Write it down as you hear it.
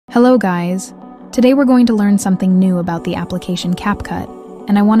Hello guys! Today we're going to learn something new about the application CapCut,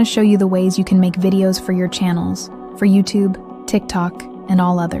 and I want to show you the ways you can make videos for your channels, for YouTube, TikTok, and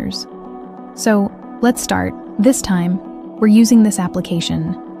all others. So, let's start. This time, we're using this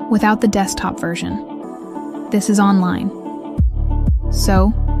application without the desktop version. This is online.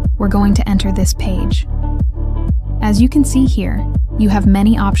 So, we're going to enter this page. As you can see here, you have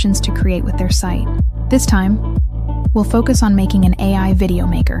many options to create with their site. This time, we'll focus on making an AI video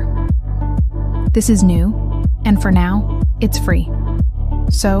maker. This is new, and for now, it's free.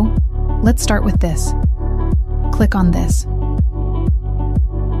 So, let's start with this. Click on this.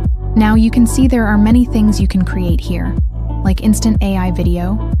 Now you can see there are many things you can create here, like instant AI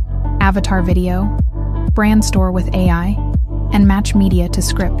video, avatar video, brand store with AI, and match media to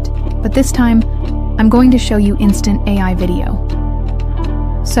script. But this time, I'm going to show you instant AI video.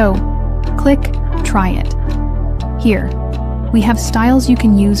 So, click Try It. Here, we have styles you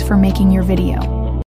can use for making your video.